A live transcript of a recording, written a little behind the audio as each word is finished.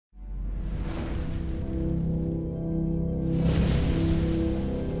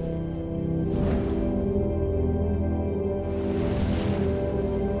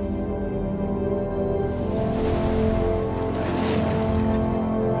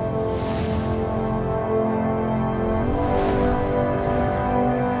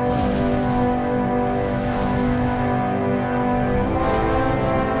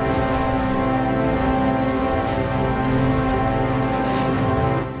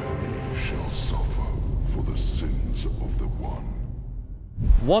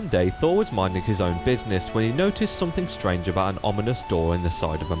One day, Thor was minding his own business when he noticed something strange about an ominous door in the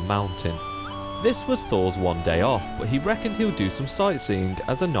side of a mountain. This was Thor's one day off, but he reckoned he'll do some sightseeing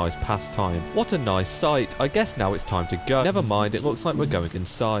as a nice pastime. What a nice sight. I guess now it's time to go. Never mind, it looks like we're going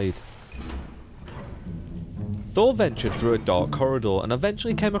inside. Thor ventured through a dark corridor and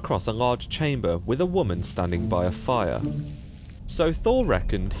eventually came across a large chamber with a woman standing by a fire. So Thor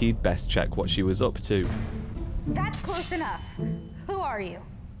reckoned he'd best check what she was up to. That's close enough. Who are you?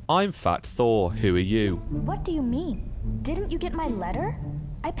 I'm Fat Thor, who are you? What do you mean? Didn't you get my letter?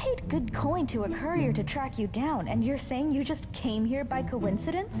 I paid good coin to a courier to track you down, and you're saying you just came here by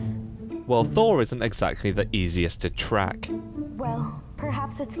coincidence? Well, Thor isn't exactly the easiest to track. Well,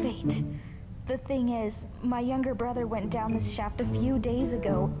 perhaps it's fate. The thing is, my younger brother went down this shaft a few days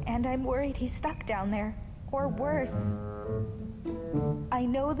ago, and I'm worried he's stuck down there. Or worse. I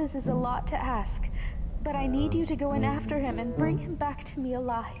know this is a lot to ask, but I need you to go in after him and bring him back to me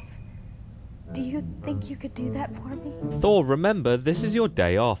alive. Do you think you could do that for me? Thor, remember, this is your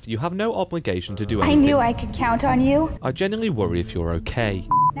day off. You have no obligation to do anything. I knew I could count on you. I genuinely worry if you're okay.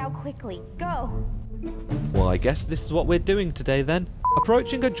 Now quickly, go! Well, I guess this is what we're doing today then.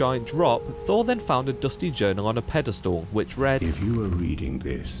 Approaching a giant drop, Thor then found a dusty journal on a pedestal, which read, If you are reading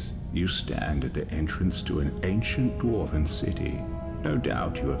this, you stand at the entrance to an ancient dwarven city. No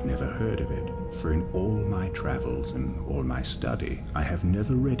doubt you have never heard of it, for in all my travels and all my study, I have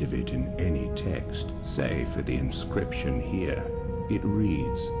never read of it in any text, save for the inscription here. It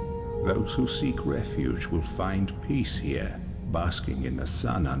reads, Those who seek refuge will find peace here, basking in the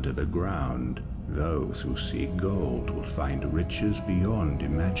sun under the ground. Those who seek gold will find riches beyond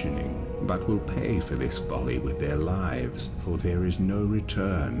imagining, but will pay for this folly with their lives, for there is no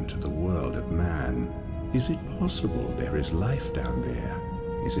return to the world of man. Is it possible there is life down there?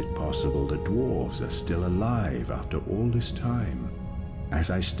 Is it possible the dwarves are still alive after all this time? As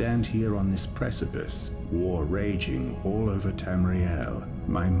I stand here on this precipice, war raging all over Tamriel,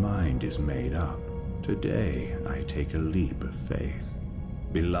 my mind is made up. Today I take a leap of faith.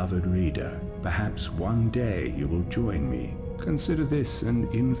 Beloved reader, perhaps one day you will join me. Consider this an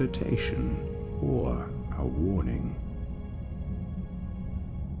invitation or a warning.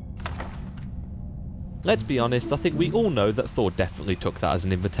 Let's be honest, I think we all know that Thor definitely took that as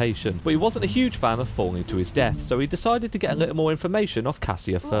an invitation, but he wasn't a huge fan of falling to his death, so he decided to get a little more information off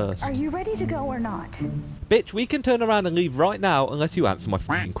Cassia first. Are you ready to go or not? Bitch, we can turn around and leave right now unless you answer my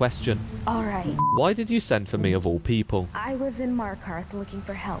f***ing question. Alright. Why did you send for me of all people? I was in Markarth looking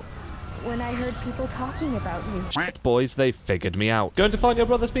for help when I heard people talking about you. Shit, boys, they figured me out. Going to find your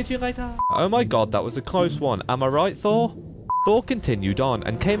brother, speak to you later. Oh my god, that was a close one. Am I right, Thor? Thor continued on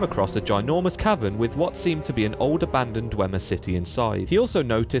and came across a ginormous cavern with what seemed to be an old abandoned Dwemer city inside. He also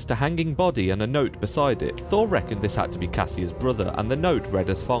noticed a hanging body and a note beside it. Thor reckoned this had to be Cassia's brother, and the note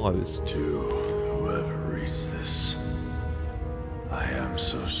read as follows. To whoever reads this, I am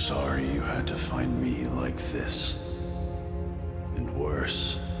so sorry you had to find me like this. And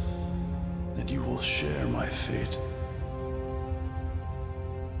worse, that you will share my fate.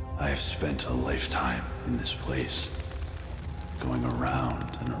 I have spent a lifetime in this place, going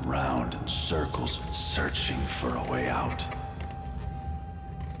around and around in circles, searching for a way out.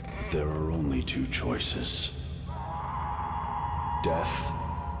 There are only two choices. Death,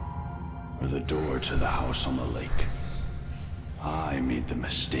 or the door to the house on the lake. I made the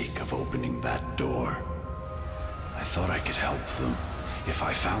mistake of opening that door. I thought I could help them if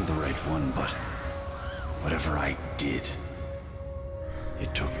I found the right one, but whatever I did,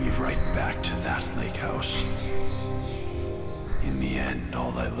 it took me right back to that lake house. In the end,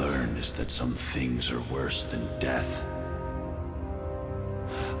 all I learned is that some things are worse than death.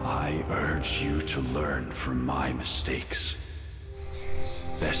 I urge you to learn from my mistakes.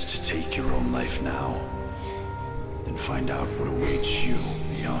 Best to take your own life now, than find out what awaits you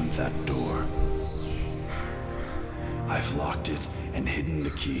beyond that door. I've locked it and hidden the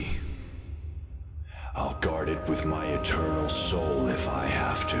key. I'll guard it with my eternal soul if I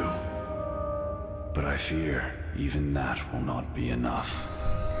have to. But I fear even that will not be enough.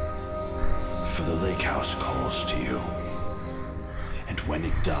 For the lake house calls to you. And when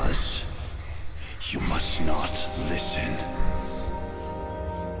it does, you must not listen.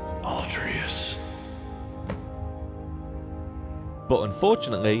 Aldrius. But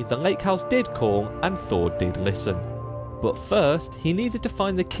unfortunately, the lake house did call and Thor did listen. But first, he needed to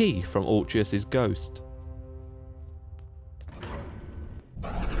find the key from Aldrius's ghost.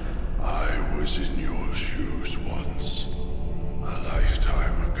 I was in your shoes once, a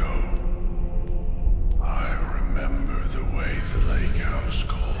lifetime ago. I remember the way the lake house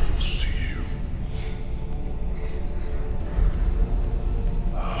calls to you.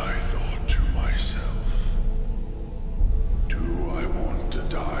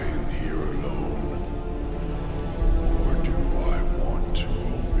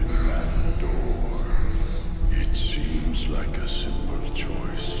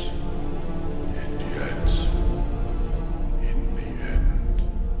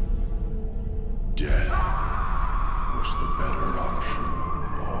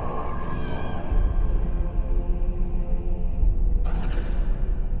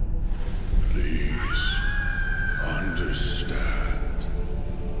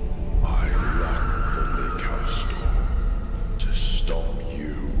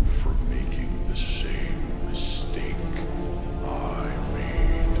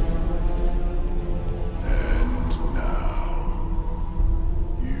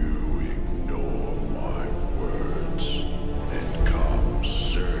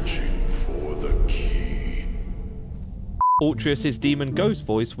 Altreus's demon ghost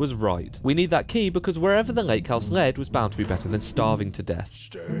voice was right. We need that key because wherever the lake house led was bound to be better than starving to death.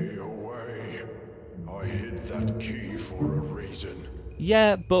 Stay away. I hid that key for a reason.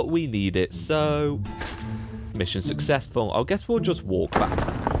 Yeah, but we need it, so... Mission successful. I guess we'll just walk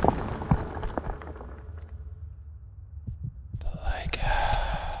back.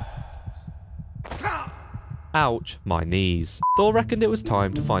 Ouch, my knees. Thor reckoned it was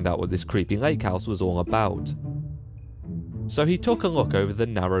time to find out what this creepy lake house was all about. So he took a look over the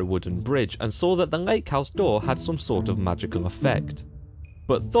narrow wooden bridge and saw that the lake house door had some sort of magical effect.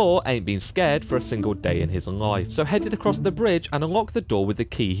 But Thor ain't been scared for a single day in his life, so headed across the bridge and unlocked the door with the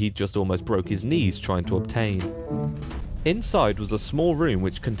key he just almost broke his knees trying to obtain. Inside was a small room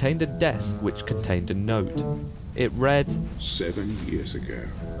which contained a desk which contained a note. It read, 7 years ago,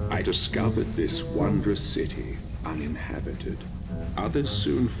 I discovered this wondrous city uninhabited. Others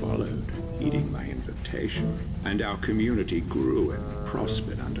soon followed, heeding my invitation, and our community grew and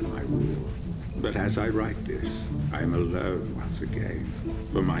prospered under my rule. But as I write this, I am alone once again,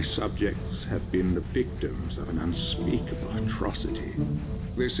 for my subjects have been the victims of an unspeakable atrocity.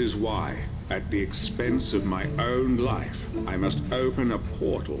 This is why, at the expense of my own life, I must open a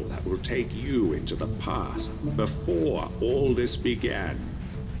portal that will take you into the past, before all this began.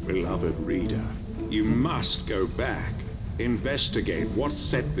 Beloved reader, you must go back, investigate what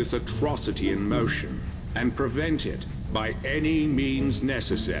set this atrocity in motion, and prevent it by any means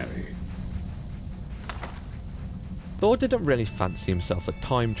necessary. Thor didn't really fancy himself a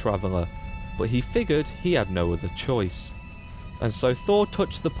time traveller, but he figured he had no other choice. And so Thor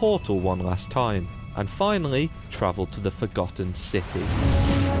touched the portal one last time, and finally travelled to the Forgotten City.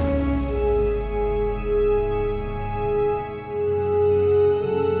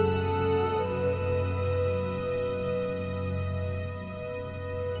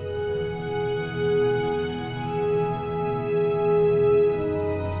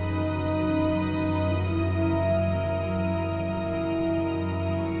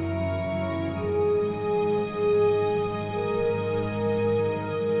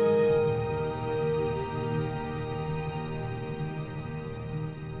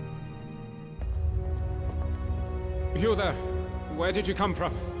 You there? Where did you come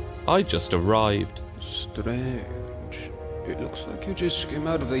from? I just arrived. Strange. It looks like you just came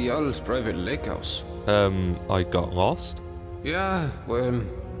out of the Jarl's private lake house. I got lost? Yeah, well,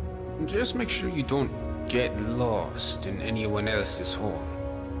 just make sure you don't get lost in anyone else's home.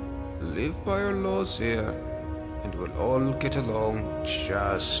 Live by our laws here, and we'll all get along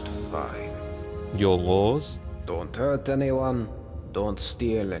just fine. Your laws? Don't hurt anyone, don't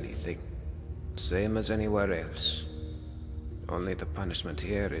steal anything. Same as anywhere else. Only the punishment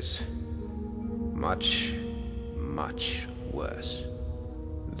here is much, much worse.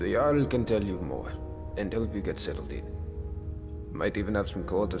 The Jarl can tell you more, and help you get settled in. Might even have some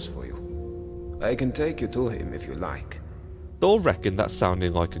quarters for you. I can take you to him if you like. Thor reckoned that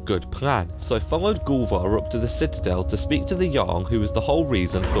sounded like a good plan, so followed Gulvar up to the Citadel to speak to the Jarl, who was the whole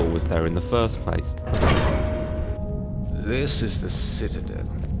reason Thor was there in the first place. This is the Citadel,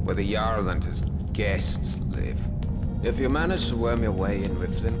 where the Jarl and his guests live. If you manage to worm your way in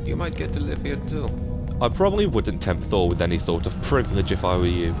with them, you might get to live here too. I probably wouldn't tempt Thor with any sort of privilege if I were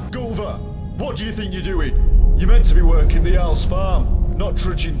you. Gulvar, what do you think you're doing? You're meant to be working the Jarl's farm, not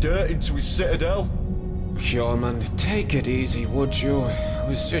trudging dirt into his citadel. Hjormund, take it easy, would you? I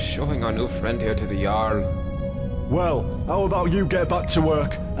was just showing our new friend here to the Jarl. Well, how about you get back to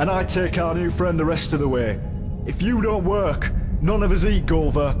work, and I take our new friend the rest of the way? If you don't work, none of us eat,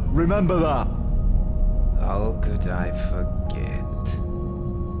 Gulvar. Remember that. How could I forget?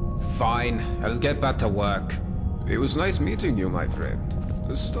 Fine, I'll get back to work. It was nice meeting you, my friend.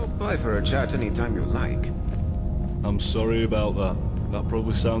 Stop by for a chat anytime you like. I'm sorry about that. That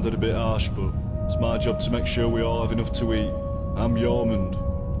probably sounded a bit harsh, but it's my job to make sure we all have enough to eat. I'm Hjormund.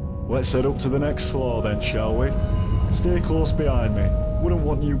 Let's head up to the next floor then, shall we? Stay close behind me. Wouldn't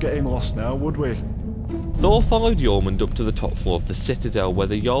want you getting lost now, would we? Thor followed Hjormund up to the top floor of the Citadel where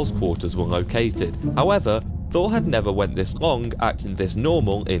the Jarl's quarters were located. However, Thor had never went this long acting this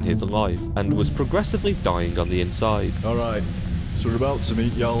normal in his life, and was progressively dying on the inside. Alright, so we're about to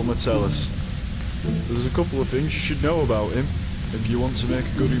meet Jarl Metellus. There's a couple of things you should know about him, if you want to make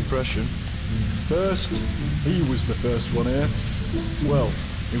a good impression. First, he was the first one here. Well,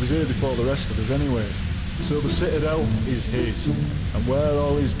 he was here before the rest of us anyway. So the Citadel is his, and we're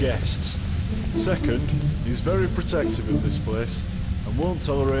all his guests. Second, he's very protective of this place, and won't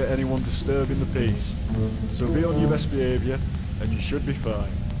tolerate anyone disturbing the peace. So be on your best behaviour, and you should be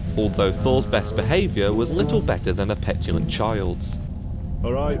fine. Although Thor's best behaviour was little better than a petulant child's.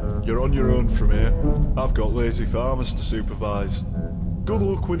 Alright, you're on your own from here. I've got lazy farmers to supervise. Good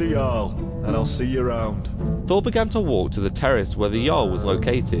luck with the Jarl, and I'll see you around. Thor began to walk to the terrace where the Jarl was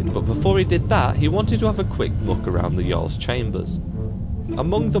located, but before he did that, he wanted to have a quick look around the Jarl's chambers.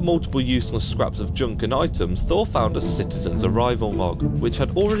 Among the multiple useless scraps of junk and items, Thor found a citizen's arrival log, which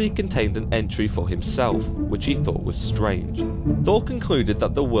had already contained an entry for himself, which he thought was strange. Thor concluded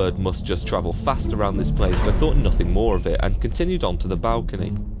that the word must just travel fast around this place, so thought nothing more of it and continued on to the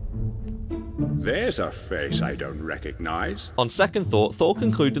balcony. There's a face I don't recognize. On second thought, Thor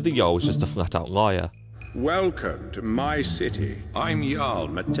concluded the Jarl was just a flat-out liar. Welcome to my city. I'm Jarl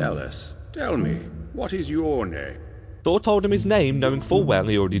Metellus. Tell me, what is your name? Thor told him his name, knowing full well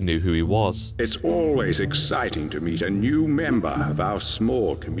he already knew who he was. It's always exciting to meet a new member of our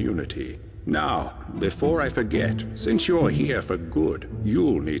small community. Now, before I forget, since you're here for good,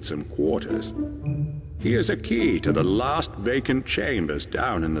 you'll need some quarters. Here's a key to the last vacant chambers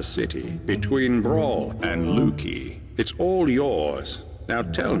down in the city, between Brawl and Luki. It's all yours. Now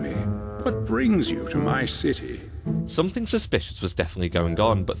tell me, what brings you to my city? Something suspicious was definitely going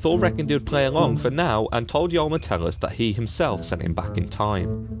on, but Thor reckoned he would play along for now and told Jarl Metellus that he himself sent him back in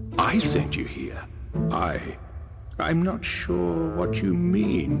time. I sent you here? I'm not sure what you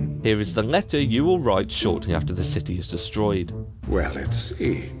mean. Here is the letter you will write shortly after the city is destroyed. Well, let's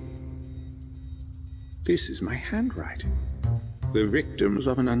see. This is my handwriting. The victims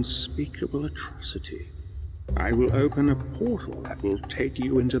of an unspeakable atrocity. I will open a portal that will take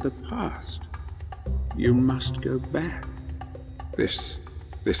you into the past. You must go back. This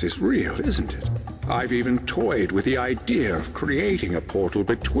is real, isn't it? I've even toyed with the idea of creating a portal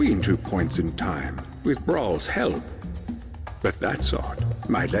between 2 points in time, with Brawl's help. But that's odd.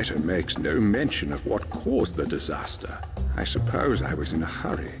 My letter makes no mention of what caused the disaster. I suppose I was in a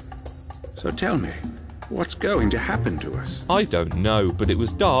hurry. So tell me, what's going to happen to us? I don't know, but it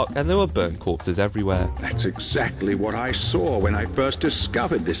was dark and there were burnt corpses everywhere. That's exactly what I saw when I first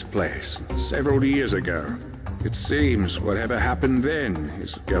discovered this place, several years ago. It seems whatever happened then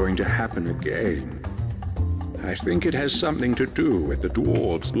is going to happen again. I think it has something to do with the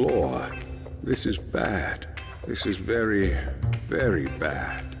dwarves' lore. This is bad. This is very, very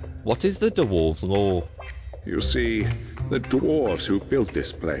bad. What is the dwarves' lore? You see, the dwarves who built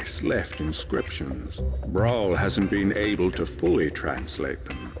this place left inscriptions. Brawl hasn't been able to fully translate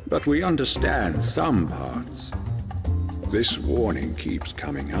them, but we understand some parts. This warning keeps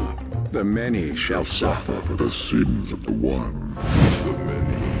coming up. The many shall suffer for the sins of the one. The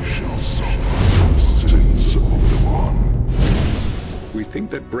many shall suffer for the sins of the one. We think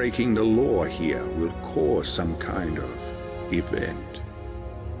that breaking the law here will cause some kind of event.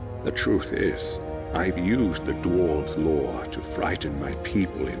 The truth is, I've used the dwarves' law to frighten my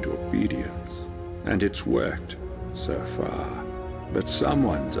people into obedience, and it's worked so far. But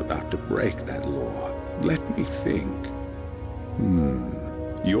someone's about to break that law. Let me think.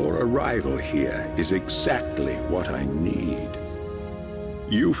 Your arrival here is exactly what I need.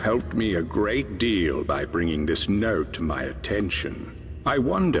 You've helped me a great deal by bringing this note to my attention. I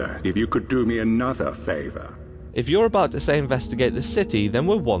wonder if you could do me another favor. If you're about to say investigate the city, then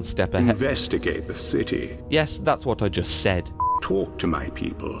we're one step ahead. Investigate the city? Yes, that's what I just said. Talk to my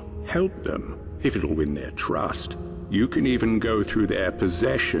people. Help them, if it'll win their trust. You can even go through their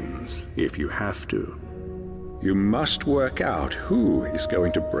possessions, if you have to. You must work out who is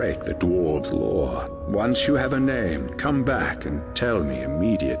going to break the dwarves' law. Once you have a name, come back and tell me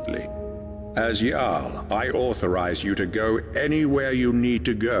immediately. As Jarl, I authorize you to go anywhere you need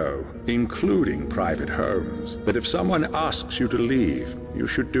to go, including private homes. But if someone asks you to leave, you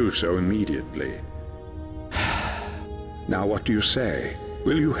should do so immediately. Now what do you say?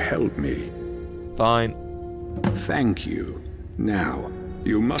 Will you help me? Fine. Thank you. Now,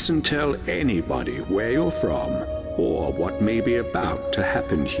 you mustn't tell anybody where you're from, or what may be about to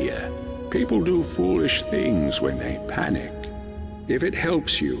happen here. People do foolish things when they panic. If it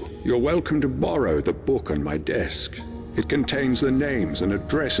helps you, you're welcome to borrow the book on my desk. It contains the names and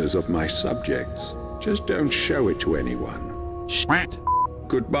addresses of my subjects. Just don't show it to anyone. Shit.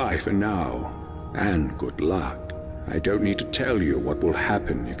 Goodbye for now, and good luck. I don't need to tell you what will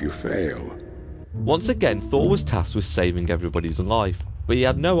happen if you fail. Once again, Thor was tasked with saving everybody's life, but he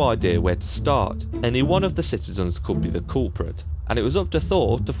had no idea where to start. Any one of the citizens could be the culprit, and it was up to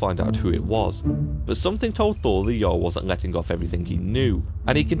Thor to find out who it was. But something told Thor the Jarl wasn't letting off everything he knew,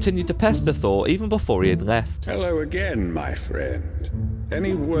 and he continued to pester Thor even before he had left. Hello again, my friend.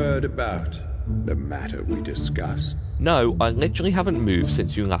 Any word about the matter we discussed? No, I literally haven't moved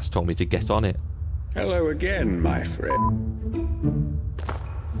since you last told me to get on it. Hello again, my friend.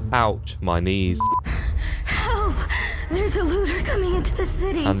 Ouch, my knees. Help! There's a looter coming into the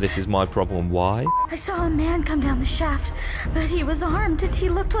city. And this is my problem. Why? I saw a man come down the shaft, but he was armed and he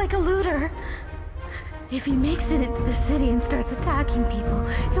looked like a looter. If he makes it into the city and starts attacking people,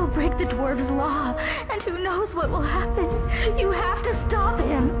 he'll break the dwarves' law, and who knows what will happen. You have to stop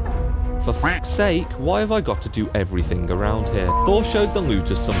him. For fuck's sake, why have I got to do everything around here? Thor showed the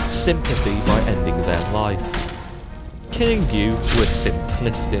looters some sympathy by ending their life. Killing you was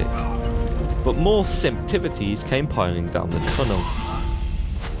simplistic, but more simptivities came piling down the tunnel.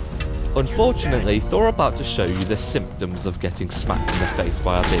 Unfortunately, Thor about to show you the symptoms of getting smacked in the face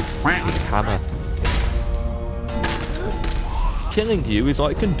by a big fucking hammer. Killing you is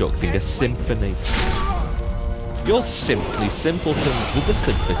like conducting a symphony. You're simply simpletons with the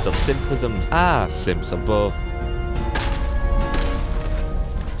simplest of simplisms. Ah, simps above.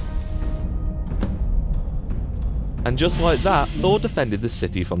 And just like that, Thor defended the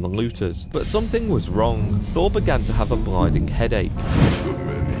city from the looters. But something was wrong. Thor began to have a blinding headache. The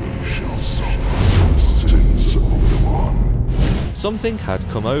many shall suffer the sins of the one. Something had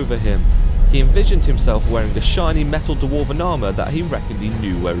come over him. He envisioned himself wearing a shiny metal dwarven armour that he reckoned he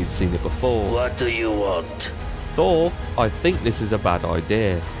knew where he'd seen it before. What do you want? Thor, I think this is a bad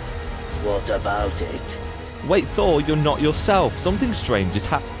idea. What about it? Wait, Thor, you're not yourself. Something strange is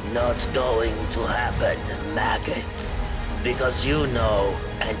happening. Not going to happen, maggot. Because you know,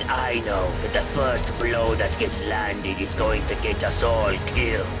 and I know, that the first blow that gets landed is going to get us all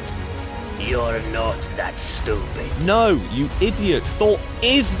killed. You're not that stupid. No, you idiot. Thor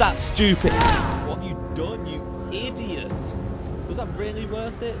is that stupid. What have you done, you idiot? Was that really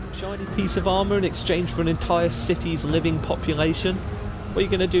worth it? Shiny piece of armour in exchange for an entire city's living population? What are you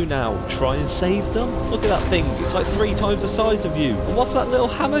going to do now? Try and save them? Look at that thing. It's like 3 times the size of you. And what's that little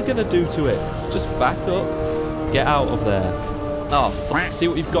hammer going to do to it? Just back up. Get out of there. Oh, fuck. See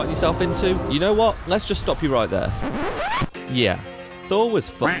what you've gotten yourself into? You know what? Let's just stop you right there. Yeah, Thor was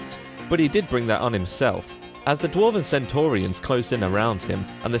fucked. But he did bring that on himself. As the dwarven centaurians closed in around him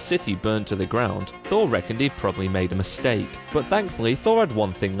and the city burned to the ground, Thor reckoned he'd probably made a mistake. But thankfully, Thor had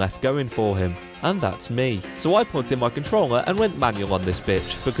one thing left going for him, and that's me. So I plugged in my controller and went manual on this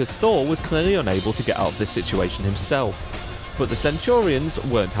bitch, because Thor was clearly unable to get out of this situation himself. But the centaurians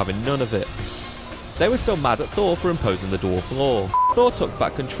weren't having none of it. They were still mad at Thor for imposing the dwarves' law. Thor took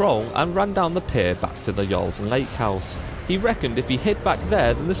back control and ran down the pier back to the Jarl's lake house. He reckoned if he hid back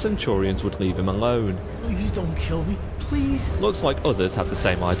there, then the Centaurians would leave him alone. Please don't kill me, please. Looks like others had the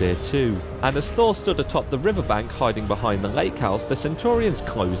same idea too. And as Thor stood atop the riverbank hiding behind the lake house, the Centaurians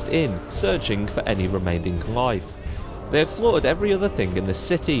closed in, searching for any remaining life. They had slaughtered every other thing in the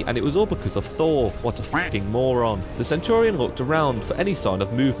city, and it was all because of Thor. What a fucking moron. The Centaurian looked around for any sign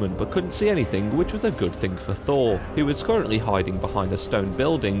of movement but couldn't see anything, which was a good thing for Thor, who was currently hiding behind a stone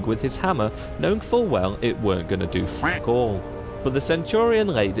building with his hammer, knowing full well it weren't going to do fuck all. But the Centaurian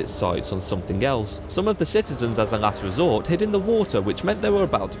laid its sights on something else. Some of the citizens as a last resort hid in the water, which meant they were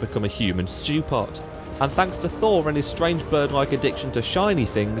about to become a human stew pot. And thanks to Thor and his strange bird-like addiction to shiny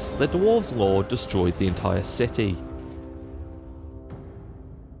things, the dwarves' law destroyed the entire city.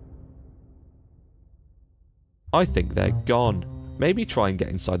 I think they're gone. Maybe try and get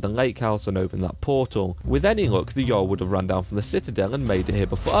inside the lake house and open that portal. With any luck, the Jarl would have run down from the citadel and made it here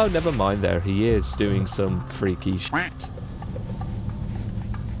before. Oh, never mind, there he is, doing some freaky shit.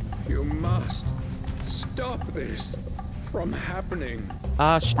 You must stop this from happening.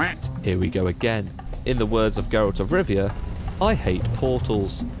 Ah, shit. Here we go again. In the words of Geralt of Rivia, I hate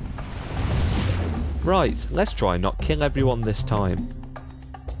portals. Right, let's try and not kill everyone this time.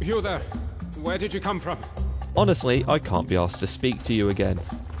 You there, where did you come from? Honestly, I can't be asked to speak to you again.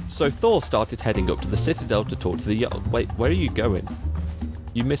 So Thor started heading up to the citadel to talk to the Jarl. Wait, where are you going?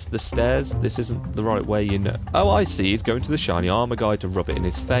 You missed the stairs? This isn't the right way, you know. Oh, I see, he's going to the shiny armor guy to rub it in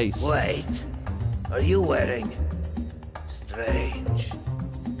his face. Wait, are you wearing... Strange.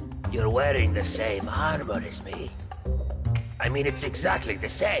 You're wearing the same armor as me. I mean, it's exactly the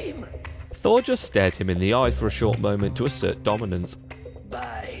same. Thor just stared him in the eye for a short moment to assert dominance.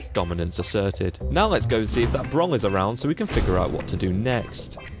 Bye. Dominance asserted. Now let's go and see if that Brong is around so we can figure out what to do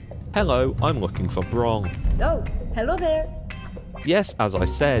next. Hello, I'm looking for Brong. Oh, hello there. Yes, as I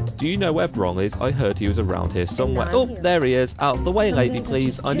said. Do you know where Brong is? I heard he was around here somewhere. Oh, there he is. Out of the way, lady,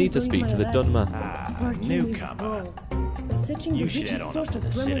 please. I need to speak to the Dunmer. Newcomer. Researching the richest source of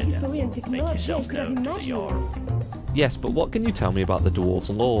Roman history and technology I could have imagined. Yes, but what can you tell me about the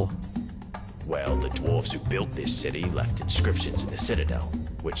dwarves' law? Well, the dwarves who built this city left inscriptions in the citadel,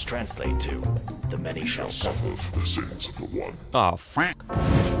 which translate to, the many shall suffer for the sins of the one. Ah, fuck. The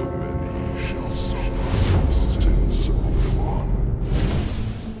many shall suffer for the sins of the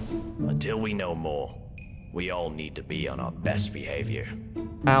one. Until we know more, We all need to be on our best behavior.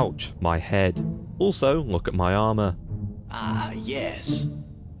 Ouch, my head. Also, look at my armor. Ah, yes.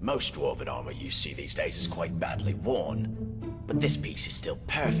 Most dwarven armor you see these days is quite badly worn, but this piece is still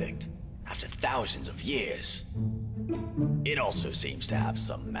perfect, after thousands of years. It also seems to have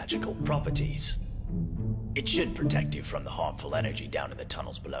some magical properties. It should protect you from the harmful energy down in the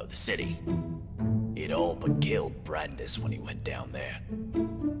tunnels below the city. It all but killed Brandis when he went down there,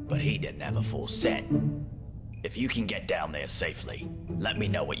 but he didn't have a full set. If you can get down there safely, let me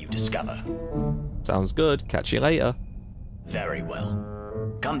know what you discover. Sounds good. Catch you later. Very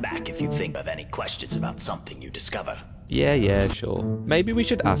well. Come back if you think of any questions about something you discover. Yeah, sure. Maybe we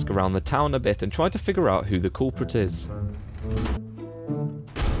should ask around the town a bit and try to figure out who the culprit is.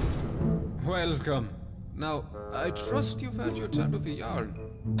 Welcome. Now, I trust you've had your time of the yarn.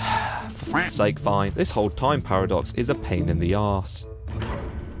 For fuck's sake, fine. This whole time paradox is a pain in the arse.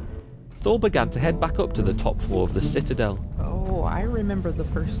 Thor began to head back up to the top floor of the citadel. Oh, I remember the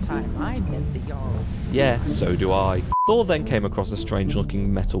first time I met the Jarl. Yeah, so do I. Thor then came across a strange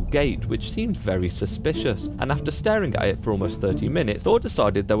looking metal gate which seemed very suspicious, and after staring at it for almost 30 minutes, Thor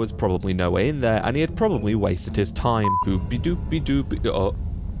decided there was probably no way in there and he had probably wasted his time. Boopy doopy doopy.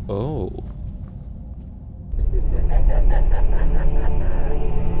 Oh.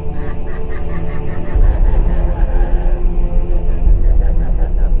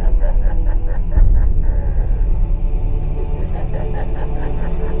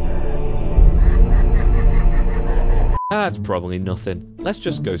 That's probably nothing. Let's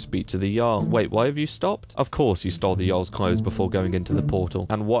just go speak to the Jarl. Wait, why have you stopped? Of course you stole the Jarl's clothes before going into the portal.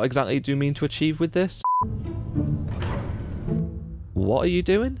 And what exactly do you mean to achieve with this? What are you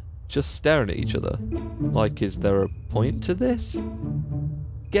doing? Just staring at each other? Like, is there a point to this?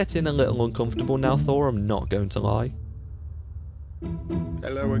 Getting a little uncomfortable now, Thor, I'm not going to lie.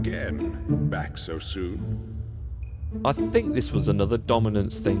 Hello again. Back so soon? I think this was another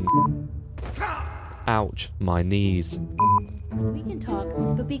dominance thing. Ouch, my knees. We can talk,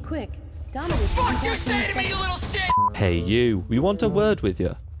 but be quick. Dominus. Fuck you say to me, you little shit! Hey you, we want a word with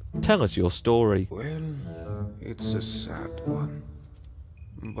you. Tell us your story. Well, it's a sad one,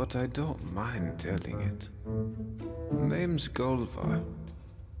 but I don't mind telling it. Name's Golvar.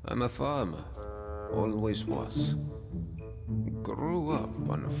 I'm a farmer. Always was. Grew up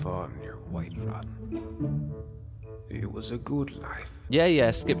on a farm near Whiterun. It was a good life.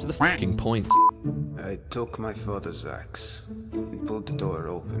 Yeah, skip to the fucking point. I took my father's axe and pulled the door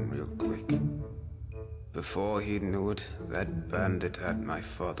open real quick. Before he knew it, that bandit had my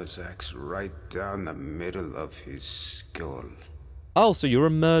father's axe right down the middle of his skull. Oh, so you're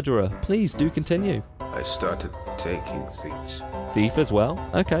a murderer. Please do continue. I started taking things. Thief as well?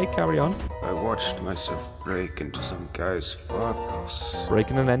 Okay, carry on. I watched myself break into some guy's farmhouse.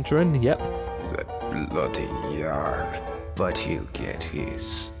 Breaking and entering, yep. That bloody yarn. But he'll get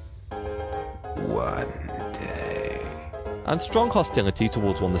his. One day. And strong hostility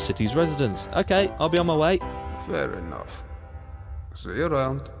towards one of the city's residents. Okay, I'll be on my way. Fair enough. See you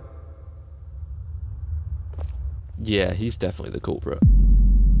around. Yeah, he's definitely the culprit.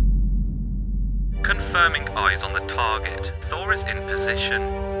 Confirming eyes on the target. Thor is in position.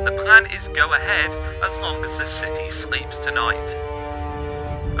 The plan is go ahead as long as the city sleeps tonight.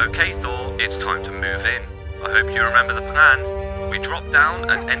 Okay, Thor, it's time to move in. I hope you remember the plan. We drop down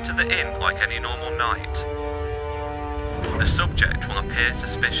and enter the inn like any normal night. The subject will appear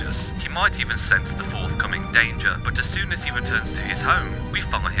suspicious. He might even sense the forthcoming danger, but as soon as he returns to his home, we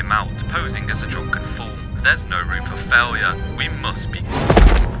follow him out, posing as a drunken fool. There's no room for failure. We must be...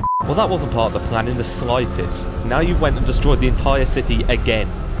 Well, that wasn't part of the plan in the slightest. Now you went and destroyed the entire city again.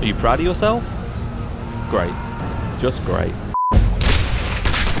 Are you proud of yourself? Great. Just great.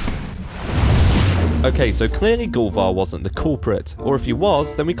 Okay, so clearly Golvar wasn't the culprit. Or if he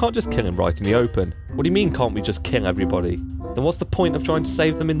was, then we can't just kill him right in the open. What do you mean, can't we just kill everybody? Then what's the point of trying to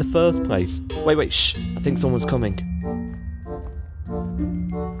save them in the first place? Wait, shh! I think someone's coming.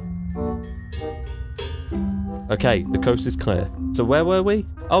 Okay, the coast is clear. So where were we?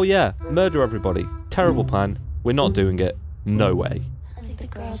 Oh yeah, murder everybody. Terrible plan. We're not doing it. No way. I think the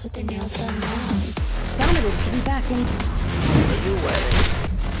girls with their nails done now. Dominus will be back in... What are you wearing?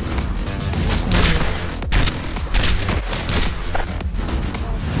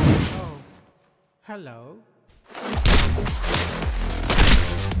 Hello.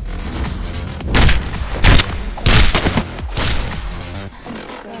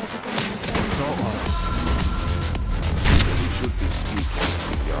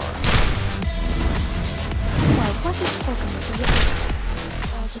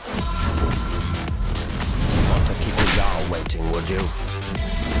 Want to keep the Jarl waiting, would you?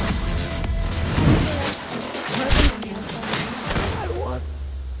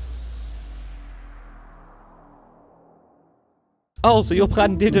 Oh, so your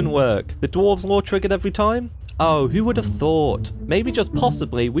plan didn't work. The dwarves law triggered every time? Oh, who would have thought? Maybe just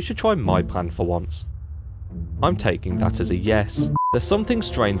possibly we should try my plan for once. I'm taking that as a yes. There's something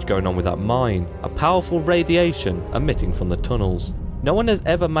strange going on with that mine. A powerful radiation emitting from the tunnels. No one has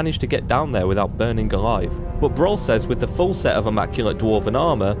ever managed to get down there without burning alive. But Brawl says with the full set of immaculate dwarven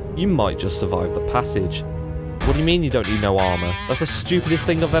armour, you might just survive the passage. What do you mean you don't need no armour? That's the stupidest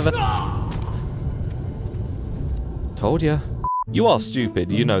thing I've ever... Told ya. You are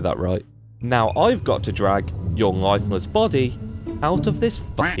stupid, you know that, right? Now I've got to drag your lifeless body out of this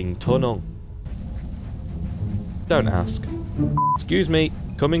fucking tunnel. Don't ask. Excuse me,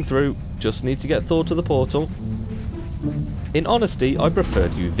 coming through. Just need to get Thor to the portal. In honesty, I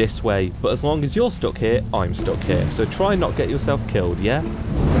preferred you this way, but as long as you're stuck here, I'm stuck here. So try not get yourself killed, yeah?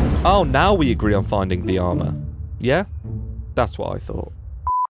 Oh, now we agree on finding the armour. Yeah? That's what I thought.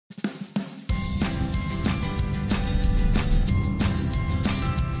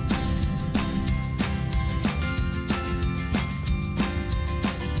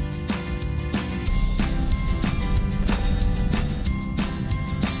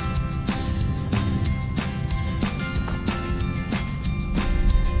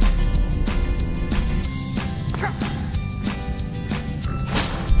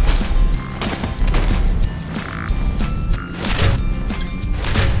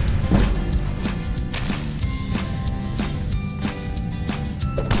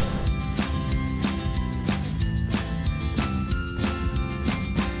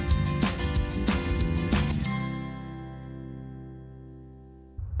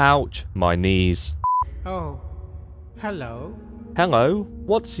 Ouch, my knees. Oh, hello. Hello,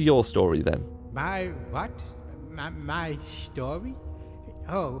 what's your story then? My what? My story?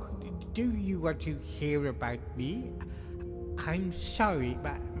 Oh, do you want to hear about me? I'm sorry,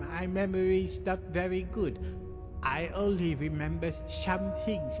 but my memory's not very good. I only remember some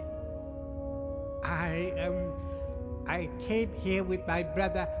things. I came here with my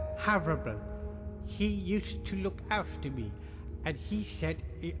brother Horrible. He used to look after me, and he said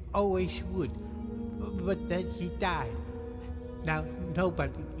he always would, but then he died. Now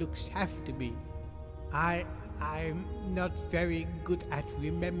nobody looks after me. I'm not very good at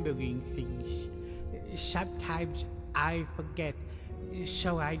remembering things. Sometimes I forget,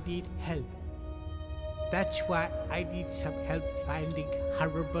 so I need help. That's why I need some help finding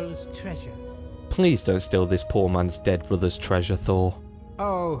Horrible's treasure. Please don't steal this poor man's dead brother's treasure, Thor.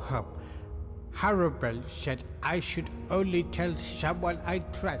 Oh, Horrible said I should only tell someone I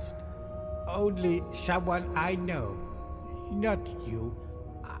trust. Only someone I know. Not you.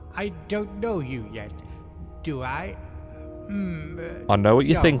 I don't know you yet. Do I? I know what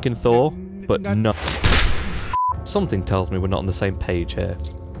you're no, thinking, Thor, but no. Something tells me we're not on the same page here.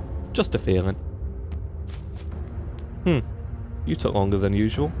 Just a feeling. You took longer than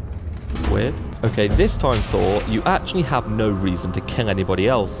usual. Weird. Okay, this time, Thor, you actually have no reason to kill anybody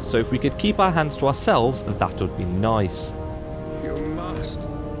else, so if we could keep our hands to ourselves, that would be nice. You must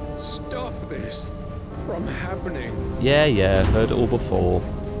stop this from happening. Yeah, heard it all before.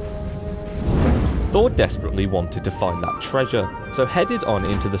 Thor desperately wanted to find that treasure, so headed on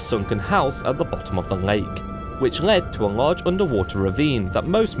into the sunken house at the bottom of the lake, which led to a large underwater ravine that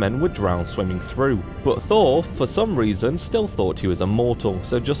most men would drown swimming through. But Thor, for some reason, still thought he was immortal,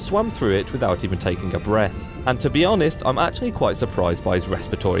 so just swam through it without even taking a breath. And to be honest, I'm actually quite surprised by his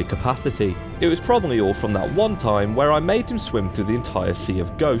respiratory capacity. It was probably all from that one time where I made him swim through the entire sea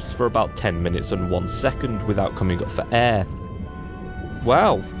of ghosts for about 10 minutes and 1 second without coming up for air.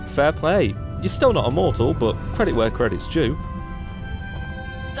 Wow, fair play. You're still not immortal, but credit where credit's due.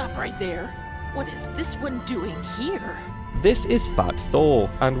 Stop right there. What is this one doing here? This is Fat Thor,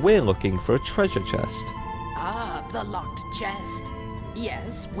 and we're looking for a treasure chest. Ah, the locked chest.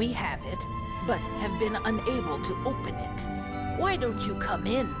 Yes, we have it, but have been unable to open it. Why don't you come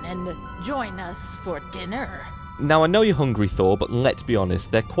in and join us for dinner? Now I know you're hungry, Thor, but let's be honest,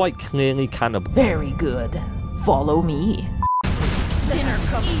 they're quite clearly cannibal. Very good. Follow me. Dinner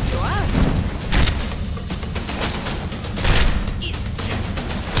comes to us.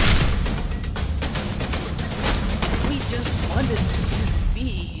 Wanted to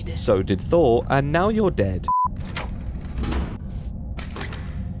feed. So did Thor, and now you're dead.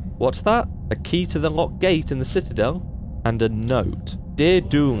 What's that? A key to the locked gate in the Citadel? And a note. Dear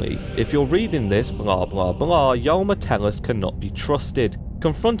Dooley, if you're reading this, blah blah blah, Jarl Metellus cannot be trusted.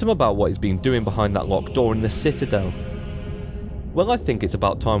 Confront him about what he's been doing behind that locked door in the Citadel. Well, I think it's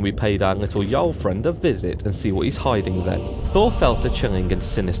about time we paid our little Jarl friend a visit and see what he's hiding then. Thor felt a chilling and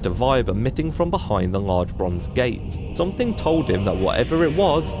sinister vibe emitting from behind the large bronze gate. Something told him that whatever it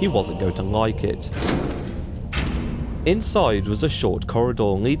was, he wasn't going to like it. Inside was a short corridor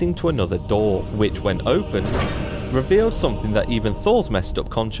leading to another door, which when opened, revealed something that even Thor's messed up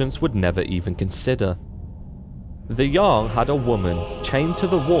conscience would never even consider. The Jarl had a woman chained to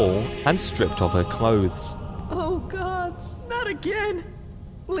the wall and stripped of her clothes. Oh gods, not again!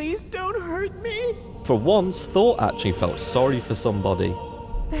 Please don't hurt me! For once, Thor actually felt sorry for somebody.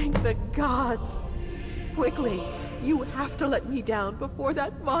 Thank the gods! Quickly, you have to let me down before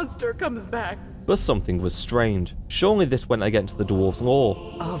that monster comes back. But something was strange. Surely this went against the dwarves'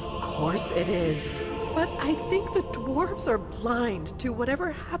 law. Of course it is. But I think the dwarves are blind to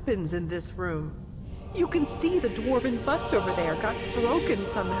whatever happens in this room. You can see the dwarven bust over there got broken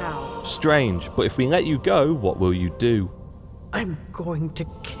somehow. Strange, but if we let you go, what will you do? I'm going to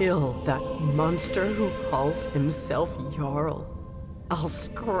kill that monster who calls himself Jarl. I'll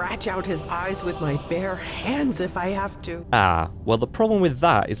scratch out his eyes with my bare hands if I have to. Ah, well the problem with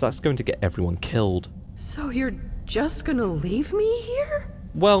that is that's going to get everyone killed. So you're just gonna leave me here?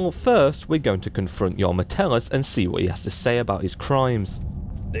 Well, first we're going to confront Jarl Metellus and see what he has to say about his crimes.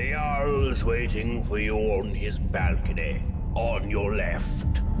 The Jarl's waiting for you on his balcony, on your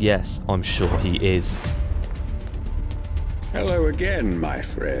left. Yes, I'm sure he is. Hello again, my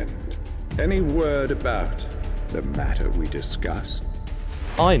friend. Any word about the matter we discussed?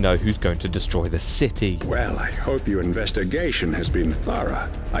 I know who's going to destroy the city. Well, I hope your investigation has been thorough.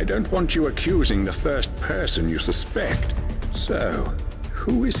 I don't want you accusing the first person you suspect. So,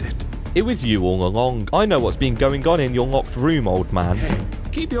 who is it? It was you all along. I know what's been going on in your locked room, old man. Hey,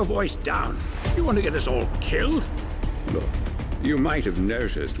 keep your voice down. You want to get us all killed? Look, you might have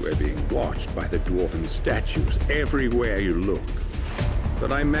noticed we're being watched by the dwarven statues everywhere you look.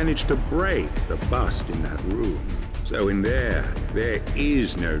 But I managed to break the bust in that room. So in there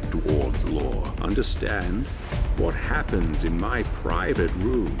is no dwarves' law. Understand? What happens in my private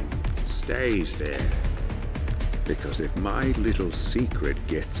room stays there. Because if my little secret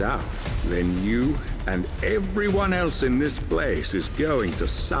gets out, then you and everyone else in this place is going to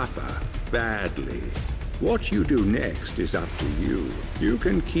suffer badly. What you do next is up to you. You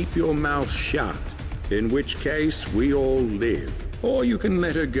can keep your mouth shut, in which case we all live. Or you can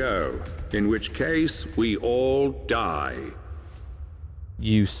let her go, in which case we all die.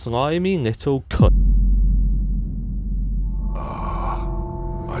 You slimy little cunt.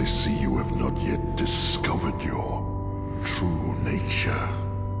 I see you have not yet discovered your true nature.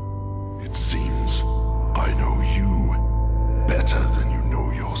 It seems I know you better than you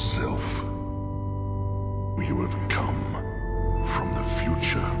know yourself. You have come from the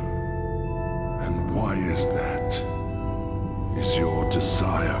future. And why is that? Is your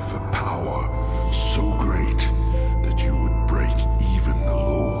desire for power so great that you would break even the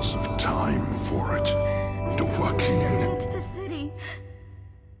laws of time for it? Dovahkiin. To the city.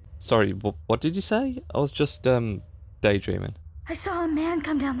 Sorry, what did you say? I was just, daydreaming. I saw a man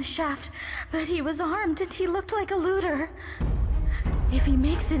come down the shaft, but he was armed and he looked like a looter. If he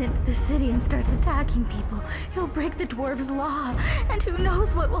makes it into the city and starts attacking people, he'll break the dwarves' law, and who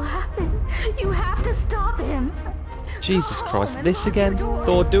knows what will happen. You have to stop him. Jesus Christ, this again?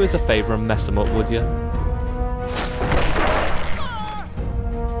 Thor, do us a favour and mess him up, would you?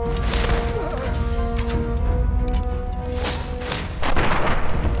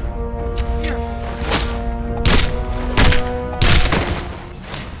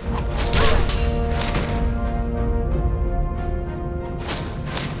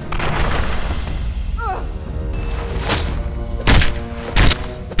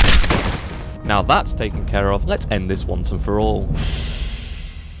 Now that's taken care of, let's end this once and for all.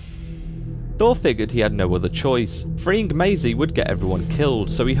 Thor figured he had no other choice. Freeing Maisie would get everyone killed,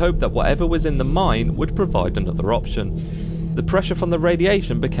 so he hoped that whatever was in the mine would provide another option. The pressure from the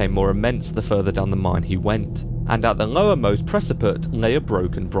radiation became more immense the further down the mine he went, and at the lowermost precipice lay a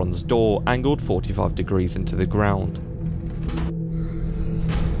broken bronze door angled 45 degrees into the ground.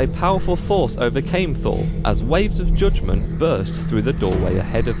 A powerful force overcame Thor as waves of judgment burst through the doorway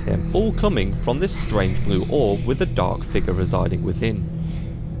ahead of him, all coming from this strange blue orb with a dark figure residing within.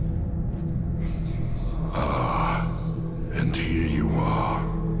 And here you are.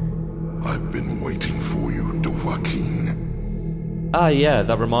 I've been waiting for you, Dovahkiin. Ah yeah,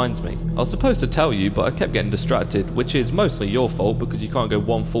 that reminds me. I was supposed to tell you, but I kept getting distracted, which is mostly your fault because you can't go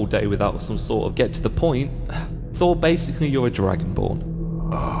one full day without some sort of get to the point. Thor, basically you're a dragonborn.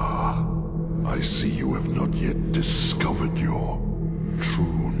 I see you have not yet discovered your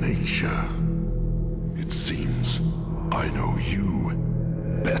true nature. It seems I know you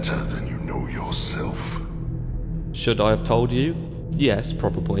better than you know yourself. Should I have told you? Yes,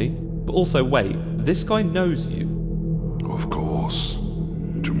 probably. But also wait, this guy knows you. Of course.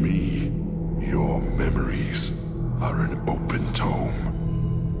 To me, your memories, are an open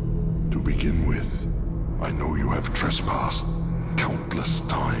tome. To begin with, I know you have trespassed countless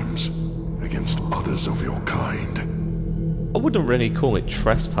times against others of your kind. I wouldn't really call it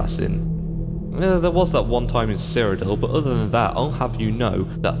trespassing. There was that one time in Cyrodiil, but other than that, I'll have you know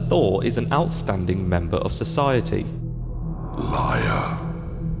that Thor is an outstanding member of society. Liar.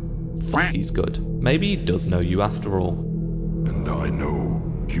 Fuck, he's good. Maybe he does know you after all. And I know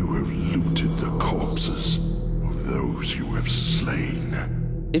you have looted the corpses of those you have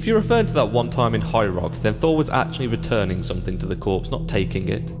slain. If you're referring to that one time in High Rock, then Thor was actually returning something to the corpse, not taking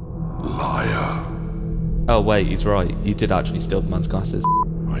it. Liar. Oh wait, he's right. You did actually steal the man's glasses.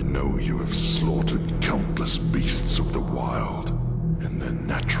 I know you have slaughtered countless beasts of the wild in their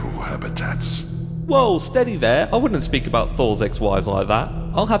natural habitats. Whoa, steady there. I wouldn't speak about Thor's ex-wives like that.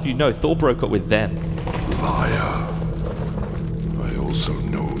 I'll have you know Thor broke up with them. Liar. I also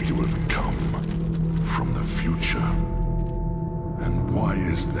know you have come from the future. And why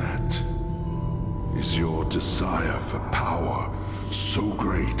is that? Is your desire for power so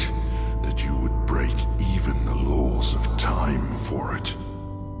great that you would break even the laws of time for it?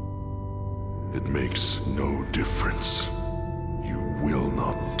 It makes no difference. You will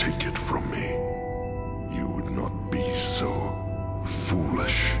not take it from me. You would not be so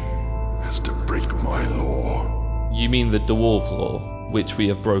foolish as to break my law. You mean the dwarves' law, which we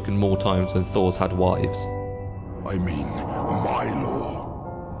have broken more times than Thor's had wives? I mean my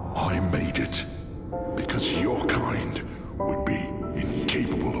law. I made it because your kind would be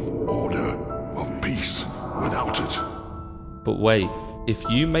incapable of order, of peace without it. But wait, if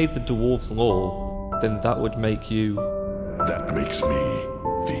you made the dwarves' law, then that would make you... That makes me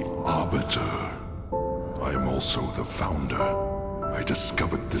the arbiter. I am also the founder. I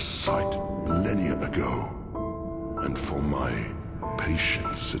discovered this site millennia ago. And for my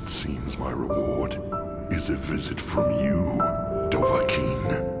patience, it seems my reward is a visit from you,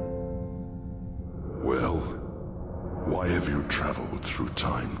 Dovahkiin. Well, why have you traveled through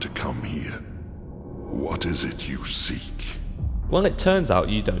time to come here? What is it you seek? Well, it turns out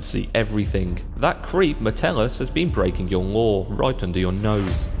you don't see everything. That creep, Metellus, has been breaking your law right under your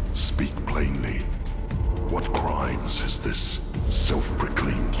nose. Speak plainly. What crimes has this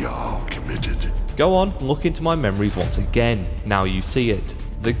self-proclaimed Jarl committed? Go on, look into my memories once again. Now you see it.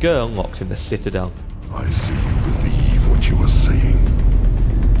 The girl locked in the Citadel. I see you believe what you are saying.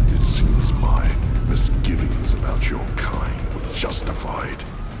 It seems my misgivings about your kind were justified.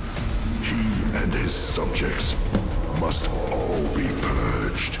 He and his subjects must all be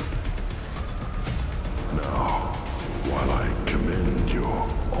purged. Now, while I commend your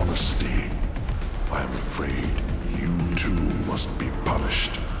honesty, I am afraid you too must be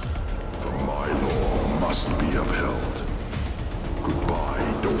punished, for my law must be upheld. Goodbye,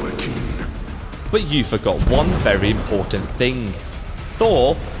 Dovahkiin. But you forgot one very important thing.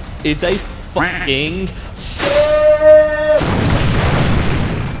 Thor is a fucking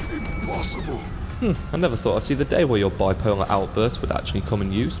Impossible. I never thought I'd see the day where your bipolar outburst would actually come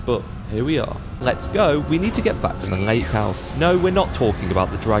in use, but here we are. Let's go. We need to get back to the lake house. No, we're not talking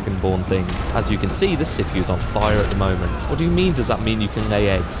about the Dragonborn thing. As you can see, the city is on fire at the moment. What do you mean, does that mean you can lay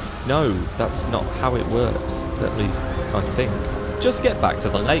eggs? No, that's not how it works. At least, I think. Just get back to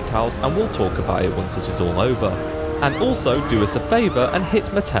the lake house and we'll talk about it once this is all over. And also do us a favour and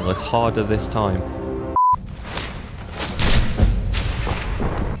hit Metellus harder this time.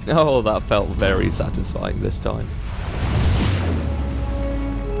 Oh, that felt very satisfying this time.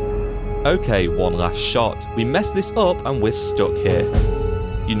 Okay, one last shot. We messed this up and we're stuck here.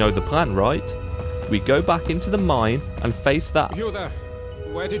 You know the plan, right? We go back into the mine and face that... You there.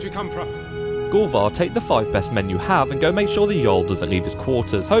 Where did you come from? Gulvar, take the 5 best men you have and go make sure the Jarl doesn't leave his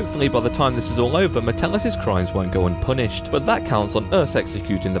quarters. Hopefully by the time this is all over, Metellus' crimes won't go unpunished, but that counts on us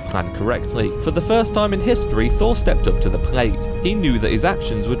executing the plan correctly. For the first time in history, Thor stepped up to the plate. He knew that his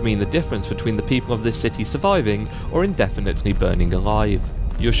actions would mean the difference between the people of this city surviving or indefinitely burning alive.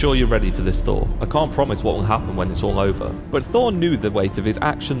 You're sure you're ready for this, Thor? I can't promise what will happen when it's all over. But Thor knew the weight of his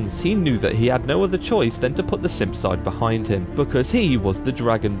actions. He knew that he had no other choice than to put the simp side behind him, because he was the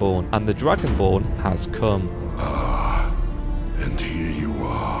Dragonborn, and the Dragonborn has come. Ah, and here you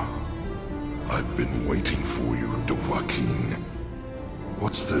are. I've been waiting for you, Dovahkiin.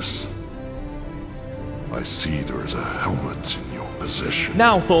 What's this? I see there is a helmet in your possession.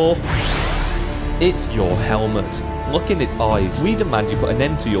 Now, Thor! It's your helmet. Look in its eyes. We demand you put an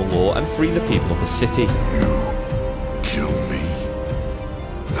end to your law and free the people of the city. You kill me?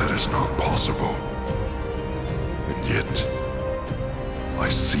 That is not possible. And yet, I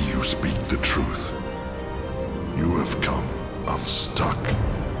see you speak the truth. You have come unstuck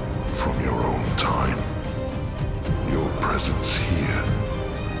from your own time. Your presence here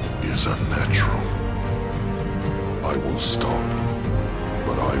is unnatural. I will stop,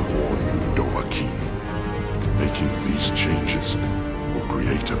 but I warn you, Dovahkiin, making these changes will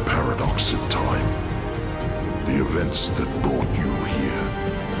create a paradox in time. The events that brought you here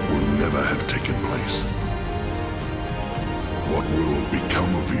will never have taken place. What will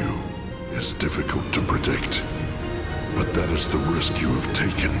become of you is difficult to predict, but that is the risk you have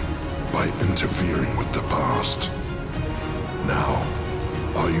taken by interfering with the past. Now,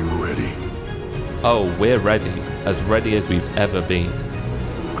 are you ready? Oh, we're ready as we've ever been.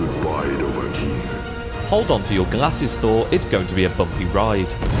 Goodbye, Dovahkiin. Hold on to your glasses, Thor, it's going to be a bumpy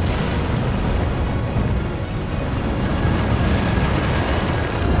ride.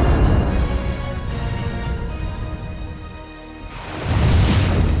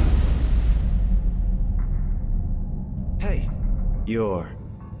 Hey, you're...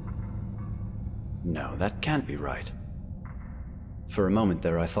 No, that can't be right. For a moment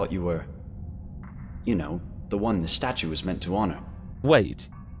there I thought you were... You know, the one the statue was meant to honor. Wait,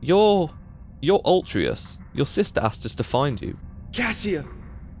 you're Ultrius. Your sister asked us to find you. Cassia!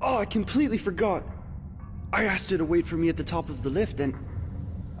 Oh, I completely forgot. I asked her to wait for me at the top of the lift and...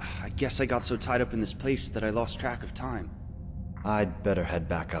 I guess I got so tied up in this place that I lost track of time. I'd better head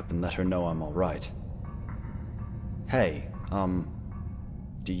back up and let her know I'm alright. Hey,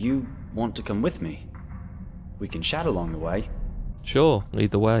 do you want to come with me? We can chat along the way. Sure,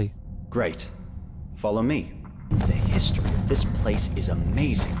 lead the way. Great. Follow me. The history of this place is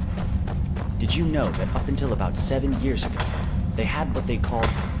amazing. Did you know that up until about 7 years ago, they had what they called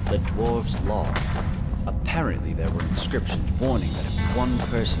the Dwarves' Law? Apparently there were inscriptions warning that if one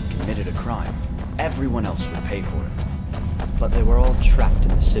person committed a crime, everyone else would pay for it. But they were all trapped in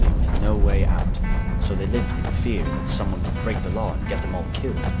the city with no way out, so they lived in fear that someone would break the law and get them all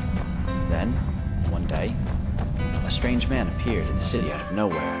killed. Then, one day, a strange man appeared in the city out of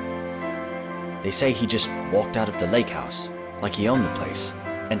nowhere. They say he just walked out of the lake house, like he owned the place,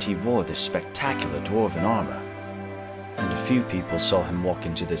 and he wore this spectacular dwarven armor. And a few people saw him walk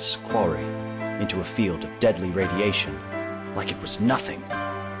into this quarry, into a field of deadly radiation, like it was nothing,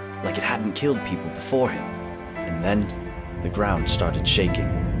 like it hadn't killed people before him. And then, the ground started shaking,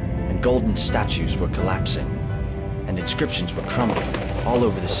 and golden statues were collapsing, and inscriptions were crumbling all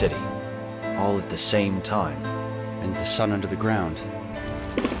over the city, all at the same time. And the sun under the ground,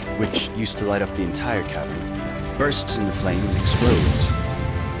 which used to light up the entire cavern, bursts into flame and explodes.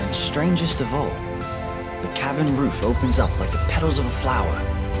 And strangest of all, the cavern roof opens up like the petals of a flower,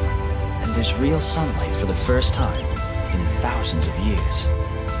 and there's real sunlight for the first time in thousands of years.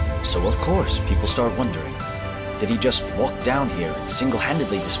 So of course, people start wondering, did he just walk down here and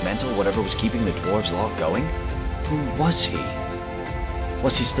single-handedly dismantle whatever was keeping the Dwarves' Law going? Who was he?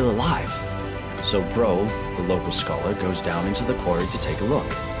 Was he still alive? So Bro, the local scholar, goes down into the quarry to take a look.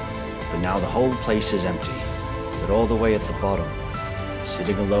 But now the whole place is empty. But all the way at the bottom,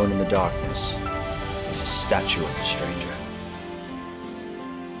 sitting alone in the darkness, is a statue of a stranger.